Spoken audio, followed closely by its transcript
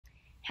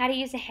How to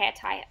use a hair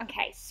tie.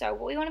 Okay, so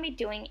what we want to be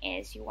doing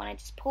is you want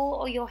to just pull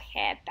all your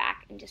hair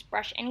back and just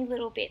brush any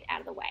little bit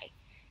out of the way.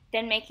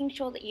 Then making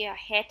sure that your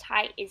hair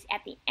tie is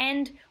at the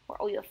end where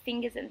all your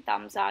fingers and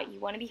thumbs are. You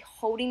want to be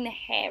holding the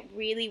hair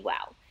really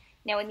well.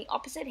 Now in the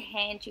opposite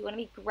hand, you want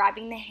to be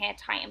grabbing the hair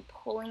tie and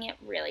pulling it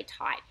really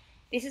tight.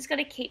 This is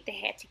going to keep the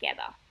hair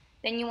together.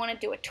 Then you want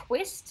to do a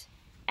twist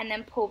and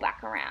then pull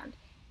back around.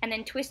 And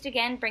then twist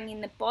again,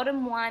 bringing the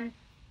bottom one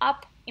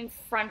up in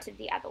front of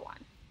the other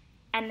one.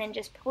 And then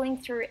just pulling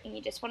through, and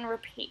you just want to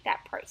repeat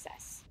that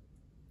process.